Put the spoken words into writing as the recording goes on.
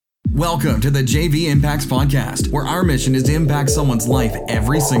Welcome to the JV Impacts Podcast, where our mission is to impact someone's life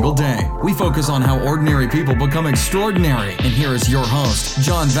every single day. We focus on how ordinary people become extraordinary. And here is your host,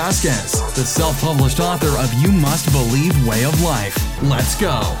 John Vasquez, the self-published author of You Must Believe Way of Life. Let's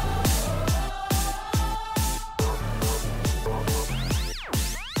go.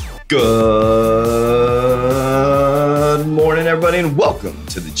 Good morning, everybody, and welcome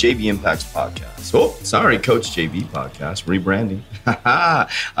to the JV Impacts Podcast. Oh, sorry, Coach JV Podcast, rebranding.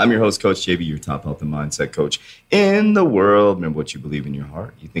 I'm your host, Coach JV, your top health and mindset coach in the world. Remember, what you believe in your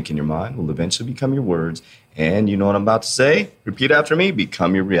heart, you think in your mind, will eventually become your words. And you know what I'm about to say? Repeat after me,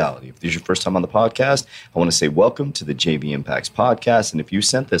 become your reality. If this is your first time on the podcast, I want to say welcome to the JV Impacts Podcast. And if you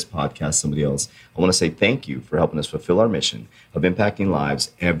sent this podcast to somebody else, I want to say thank you for helping us fulfill our mission of impacting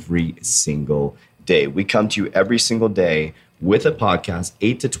lives every single day. We come to you every single day with a podcast,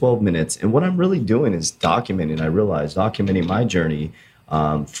 8 to 12 minutes. And what I'm really doing is documenting my journey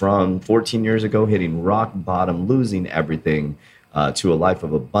from 14 years ago, hitting rock bottom, losing everything, to a life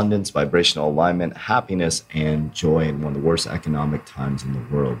of abundance, vibrational alignment, happiness, and joy in one of the worst economic times in the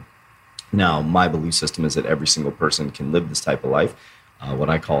world. Now, my belief system is that every single person can live this type of life,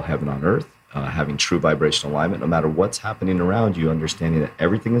 what I call heaven on earth, having true vibrational alignment, no matter what's happening around you, understanding that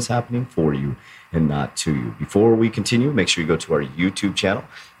everything is happening for you and not to you. Before we continue, make sure you go to our YouTube channel.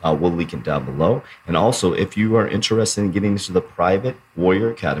 We'll link it down below. And also, if you are interested in getting into the Private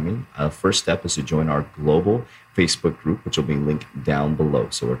Warrior Academy, first step is to join our global Facebook group, which will be linked down below.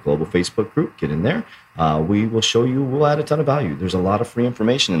 So our global Facebook group, get in there. We'll add a ton of value. There's a lot of free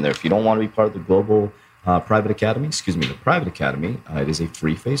information in there. If you don't want to be part of the global Private Academy, the Private Academy, it is a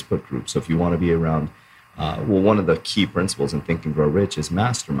free Facebook group. So if you want to be around, one of the key principles in Think and Grow Rich is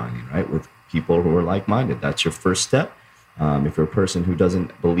masterminding, right? With people who are like-minded. That's your first step. If you're a person who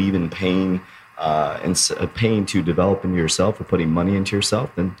doesn't believe in paying to develop into yourself or putting money into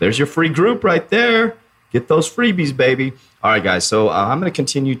yourself, then there's your free group right there. Get those freebies, baby. All right, guys. So I'm going to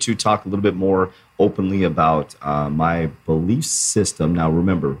continue to talk a little bit more openly about my belief system. Now,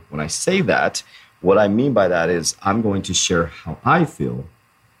 remember, when I say that, what I mean by that is I'm going to share how I feel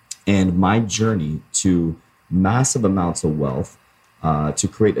and my journey to massive amounts of wealth, to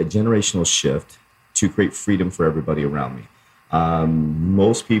create a generational shift, to create freedom for everybody around me.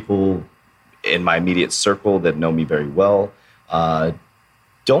 Most people in my immediate circle that know me very well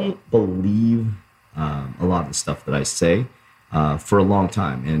don't believe a lot of the stuff that I say for a long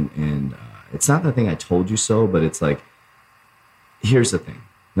time. And it's not the thing I told you so, but it's like, here's the thing.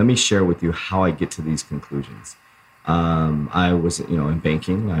 Let me share with you how I get to these conclusions. I was, in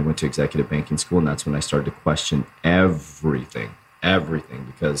banking. I went to executive banking school, and that's when I started to question everything,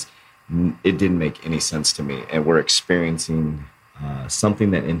 because it didn't make any sense to me. And we're experiencing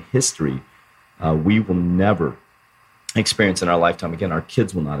something that in history we will never experience in our lifetime again. Our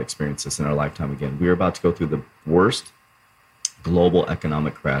kids will not experience this in our lifetime again. We are about to go through the worst global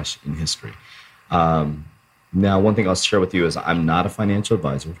economic crash in history. Now, one thing I'll share with you is I'm not a financial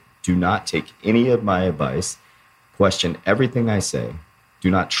advisor. Do not take any of my advice. Question everything I say. Do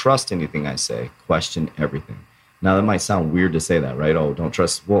not trust anything I say. Question everything. Now, that might sound weird to say that, right? Oh, don't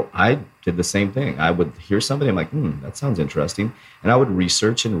trust. Well, I did the same thing. I would hear somebody, I'm like, that sounds interesting. And I would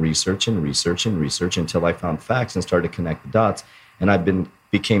research until I found facts and started to connect the dots. And I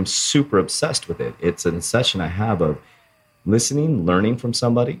became super obsessed with it. It's an obsession I have of listening, learning from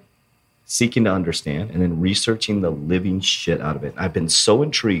somebody, seeking to understand, and then researching the living shit out of it. I've been so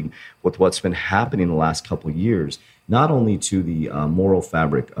intrigued with what's been happening the last couple of years, not only to the moral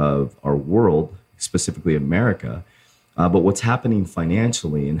fabric of our world, specifically America, but what's happening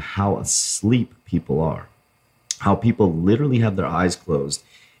financially and how asleep people are. How people literally have their eyes closed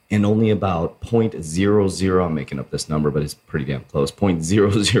and only about 0.00, I'm making up this number, but it's pretty damn close,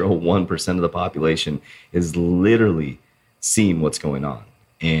 0.001% of the population is literally seeing what's going on.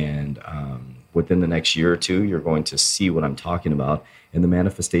 And within the next year or two, you're going to see what I'm talking about in the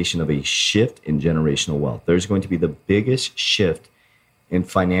manifestation of a shift in generational wealth. There's going to be the biggest shift in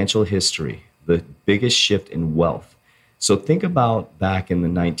financial history, the biggest shift in wealth. So think about back in the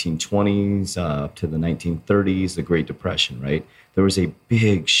 1920s up to the 1930s, the Great Depression, right? There was a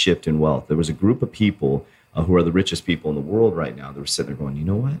big shift in wealth. There was a group of people who are the richest people in the world right now. They were sitting there going, you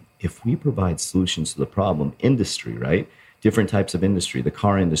know what? If we provide solutions to the problem, industry, right? Different types of industry, the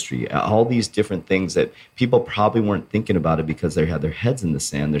car industry, all these different things that people probably weren't thinking about it because they had their heads in the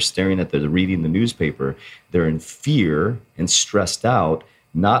sand. They're staring at, they're reading the newspaper. They're in fear and stressed out,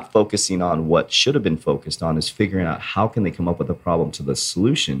 not focusing on what should have been focused on is figuring out how can they come up with a problem to the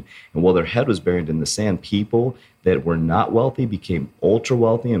solution. And while their head was buried in the sand, people that were not wealthy became ultra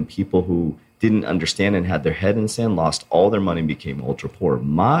wealthy, and people who didn't understand and had their head in the sand, lost all their money and became ultra poor.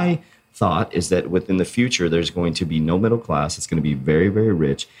 My thought is that within the future, there's going to be no middle class. It's going to be very, very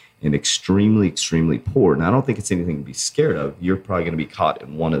rich and extremely, extremely poor. And I don't think it's anything to be scared of. You're probably going to be caught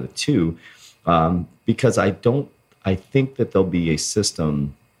in one of the two, because I think that there'll be a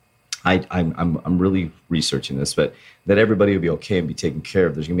system. I'm really researching this, but that everybody will be okay and be taken care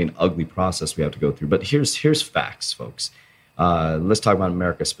of. There's going to be an ugly process we have to go through. But here's facts, folks. Let's talk about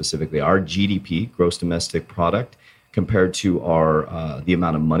America specifically. Our GDP, gross domestic product, compared to our the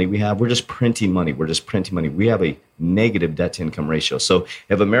amount of money we have, we're just printing money. We have a negative debt to income ratio. So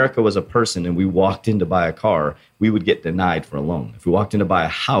if America was a person and we walked in to buy a car, we would get denied for a loan. If we walked in to buy a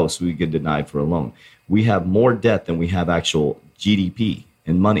house, we would get denied for a loan. We have more debt than we have actual GDP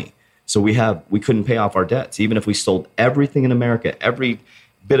and money. So we couldn't pay off our debts. Even if we sold everything in America, every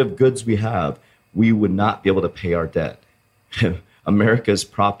bit of goods we have, we would not be able to pay our debt. America is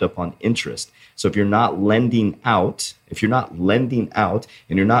propped up on interest. So if you're not lending out, and you're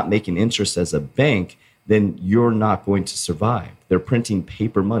not making interest as a bank, then you're not going to survive. They're printing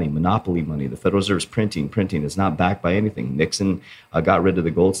paper money, monopoly money. The Federal Reserve is printing. It's not backed by anything. Nixon got rid of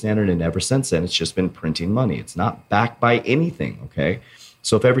the gold standard, and ever since then, it's just been printing money. It's not backed by anything, okay?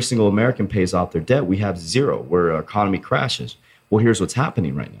 So if every single American pays off their debt, we have zero, where our economy crashes. Well, here's what's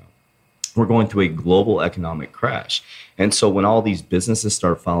happening right now. We're going through a global economic crash. And so when all these businesses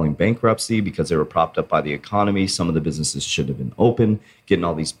start filing bankruptcy because they were propped up by the economy, some of the businesses should have been open, getting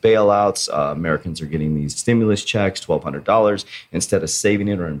all these bailouts. Americans are getting these stimulus checks, $1,200. Instead of saving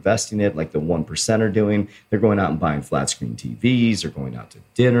it or investing it like the 1% are doing, they're going out and buying flat screen TVs. They're going out to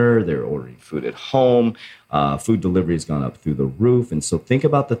dinner. They're ordering food at home. Food delivery has gone up through the roof. And so think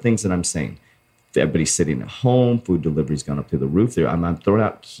about the things that I'm saying. Everybody's sitting at home. Food delivery's gone up through the roof. I'm throwing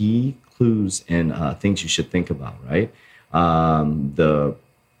out key clues and things you should think about, right? The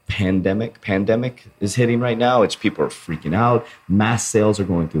pandemic is hitting right now. People are freaking out. Mask sales are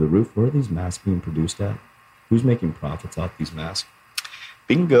going through the roof. Where are these masks being produced at? Who's making profits off these masks?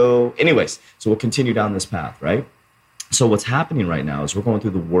 Bingo. Anyways, so we'll continue down this path, right? So what's happening right now is we're going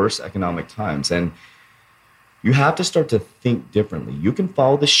through the worst economic times, and you have to start to think differently. You can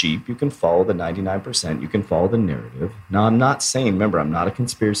follow the sheep. You can follow the 99%. You can follow the narrative. Now, I'm not saying, remember, I'm not a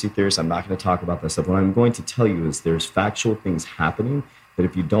conspiracy theorist. I'm not going to talk about that stuff. What I'm going to tell you is there's factual things happening that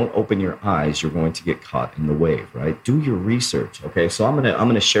if you don't open your eyes, you're going to get caught in the wave, right? Do your research, okay? So I'm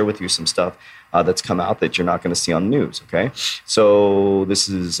gonna share with you some stuff that's come out that you're not going to see on the news, okay? So this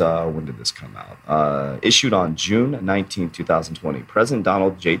is, when did this come out? Issued on June 19, 2020. President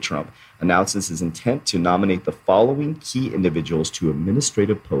Donald J. Trump announces his intent to nominate the following key individuals to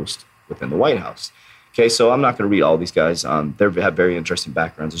administrative posts within the White House. Okay, so I'm not going to read all these guys. They have very interesting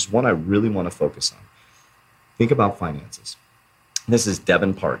backgrounds. There's one I really want to focus on. Think about finances. This is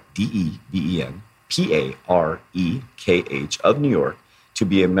Devin Park, DEVEN, PAREKH of New York, to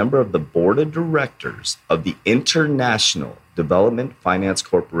be a member of the board of directors of the International Development Finance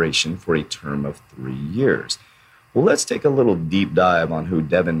Corporation for a term of 3 years. Well, let's take a little deep dive on who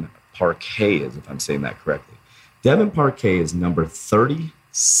Devin Parquet is, if I'm saying that correctly. Devin Parquet is number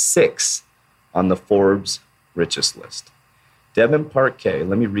 36 on the Forbes richest list. Devin Parquet,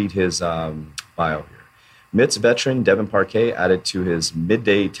 let me read his bio here. MIT's veteran Devin Parquet added to his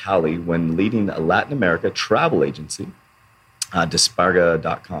midday tally when leading a Latin America travel agency,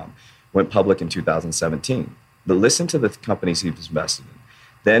 Desparga.com, went public in 2017. But listen to the companies he's invested in.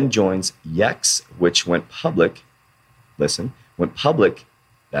 Then joins Yext, which went public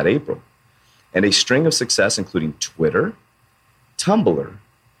that April. And a string of success including Twitter, Tumblr,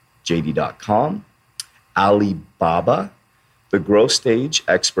 JD.com, Alibaba. The growth stage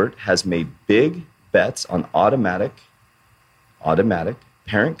expert has made big bets on Automatic,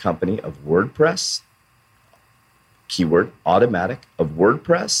 parent company of WordPress, keyword Automatic of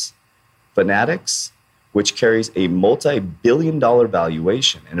WordPress, Fanatics, which carries a multi-billion-dollar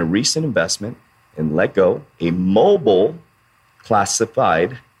valuation, and a recent investment in LetGo, a mobile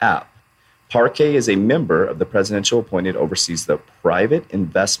classified app. Parquet is a member of the presidential appointed oversees the Private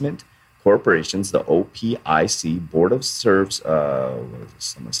Investment Corporations, the OPIC board of serves. What is this?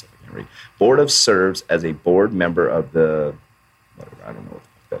 Some of the stuff I can't read. Board of serves as a board member of the whatever. I don't know what the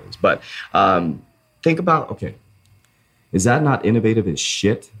fuck that is. But think about, okay, is that not innovative as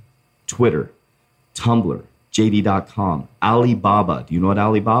shit? Twitter, Tumblr, JD.com, Alibaba. Do you know what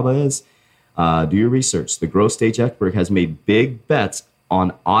Alibaba is? Do your research. The growth stage expert has made big bets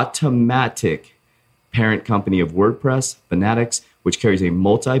on Automatic, parent company of WordPress, Fanatics, which carries a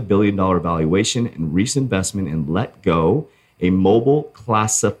multi-billion-dollar valuation, and recent investment in LetGo, a mobile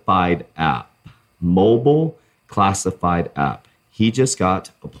classified app. He just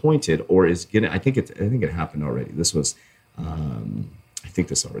got appointed, or is getting. I think it happened already. This was, I think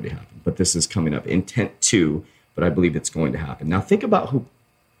this already happened, but this is coming up. Intent 2, but I believe it's going to happen. Now think about who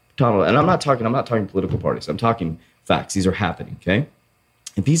Donald. And I'm not talking political parties. I'm talking facts. These are happening. Okay,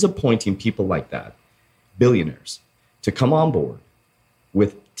 if he's appointing people like that, billionaires, to come on board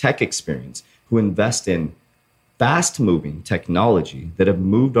with tech experience, who invest in fast-moving technology that have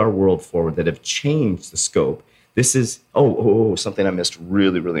moved our world forward, that have changed the scope. This is, something I missed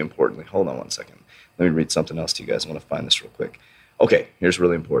really, really importantly. Hold on one second. Let me read something else to you guys. I want to find this real quick. Okay, here's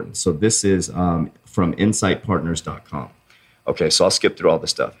really important. So this is from insightpartners.com. Okay, so I'll skip through all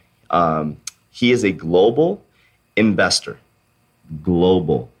this stuff. He is a global investor,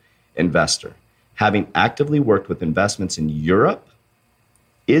 having actively worked with investments in Europe,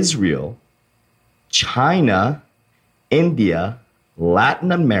 Israel, China, India,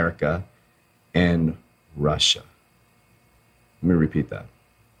 Latin America, and Russia. Let me repeat that.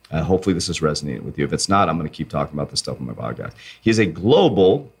 Hopefully this is resonating with you. If it's not, I'm going to keep talking about this stuff on my podcast. He is a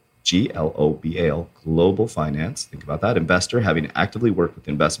global, Global, global finance, think about that, investor, having actively worked with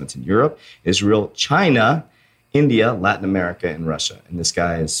investments in Europe, Israel, China, India, Latin America, and Russia. And this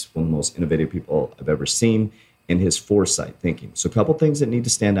guy is one of the most innovative people I've ever seen in his foresight thinking. So a couple things that need to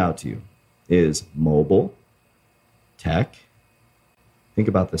stand out to you is mobile, tech. Think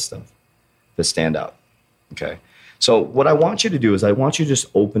about this stuff to stand out. Okay. So what I want you to do is I want you to just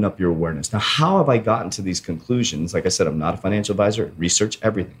open up your awareness. Now, how have I gotten to these conclusions? Like I said, I'm not a financial advisor. Research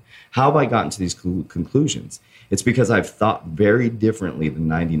everything. How have I gotten to these conclusions? It's because I've thought very differently than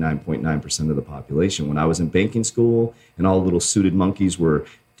 99.9% of the population. When I was in banking school and all the little suited monkeys were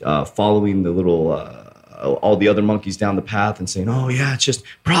following the little, all the other monkeys down the path and saying, oh yeah, it's just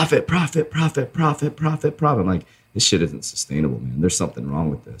profit. I'm like, this shit isn't sustainable, man. There's something wrong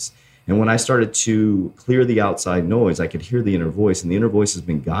with this. And when I started to clear the outside noise, I could hear the inner voice, and the inner voice has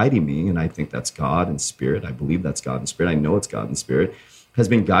been guiding me. And I think that's God and spirit. I believe that's God and spirit. I know it's God and spirit has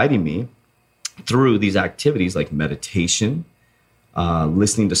been guiding me through these activities like meditation,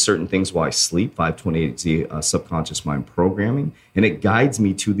 listening to certain things while I sleep, 528Z subconscious mind programming. And it guides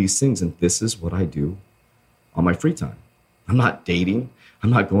me to these things. And this is what I do on my free time. I'm not dating.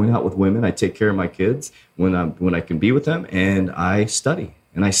 I'm not going out with women. I take care of my kids when I can be with them, and I study.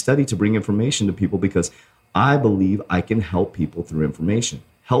 And I study to bring information to people because I believe I can help people through information.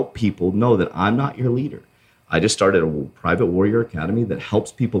 Help people know that I'm not your leader. I just started a private warrior academy that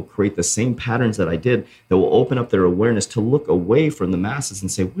helps people create the same patterns that I did, that will open up their awareness to look away from the masses and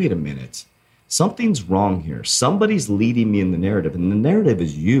say, wait a minute, something's wrong here. Somebody's leading me in the narrative, and the narrative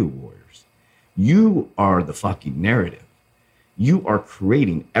is you, warriors. You are the fucking narrative. You are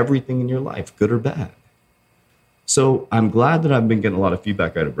creating everything in your life, good or bad. So I'm glad that I've been getting a lot of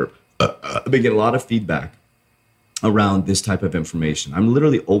feedback out of Burp. I've been getting a lot of feedback around this type of information. I'm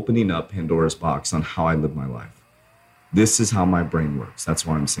literally opening up Pandora's box on how I live my life. This is how my brain works. That's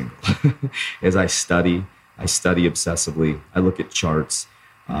why I'm single. As I study obsessively. I look at charts.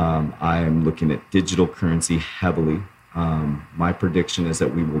 I am looking at digital currency heavily. My prediction is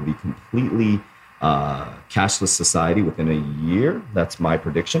that we will be completely cashless society within a year. That's my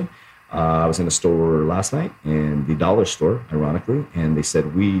prediction. I was in a store last night, in the dollar store, ironically, and they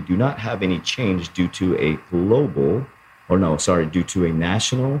said, we do not have any change due to due to a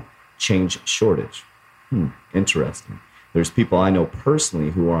national change shortage. Interesting. There's people I know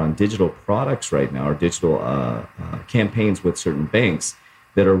personally who are on digital products right now, or digital campaigns with certain banks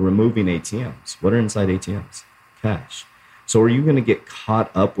that are removing ATMs. What are inside ATMs? Cash. So are you going to get caught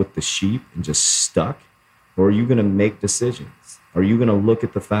up with the sheep and just stuck? Or are you going to make decisions? Are you going to look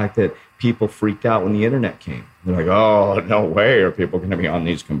at the fact that people freaked out when the internet came? They're like, oh, no way are people going to be on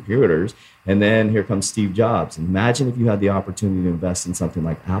these computers? And then here comes Steve Jobs. Imagine if you had the opportunity to invest in something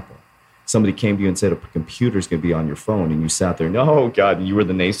like Apple. Somebody came to you and said a computer's going to be on your phone, and you sat there and, oh, God, and you were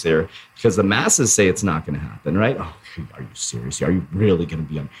the naysayer because the masses say it's not going to happen, right? Oh, are you serious? Are you really going to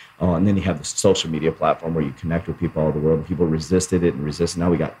be on? Oh, and then you have the social media platform where you connect with people all over the world, and people resisted it.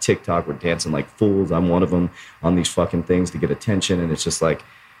 Now we got TikTok. We're dancing like fools. I'm one of them on these fucking things to get attention, and it's just like,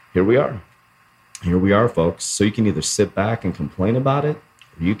 here we are. Here we are, folks. So you can either sit back and complain about it,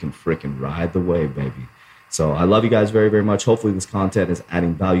 or you can freaking ride the wave, baby. So I love you guys very, very much. Hopefully this content is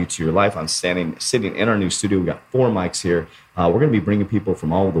adding value to your life. I'm sitting in our new studio. We got 4 mics here. We're going to be bringing people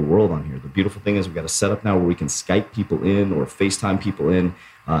from all over the world on here. The beautiful thing is we've got a setup now where we can Skype people in or FaceTime people in,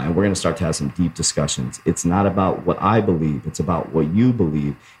 and we're going to start to have some deep discussions. It's not about what I believe. It's about what you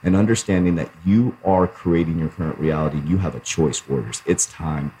believe, and understanding that you are creating your current reality. You have a choice, warriors. It's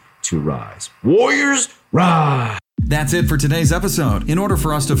time to rise. Warriors, rise! That's it for today's episode. In order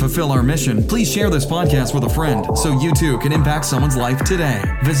for us to fulfill our mission, please share this podcast with a friend so you too can impact someone's life today.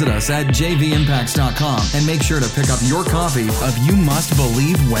 Visit us at jvimpacts.com and make sure to pick up your copy of You Must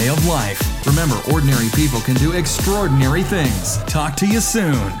Believe Way of Life. Remember, ordinary people can do extraordinary things. Talk to you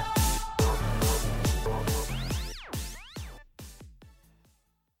soon.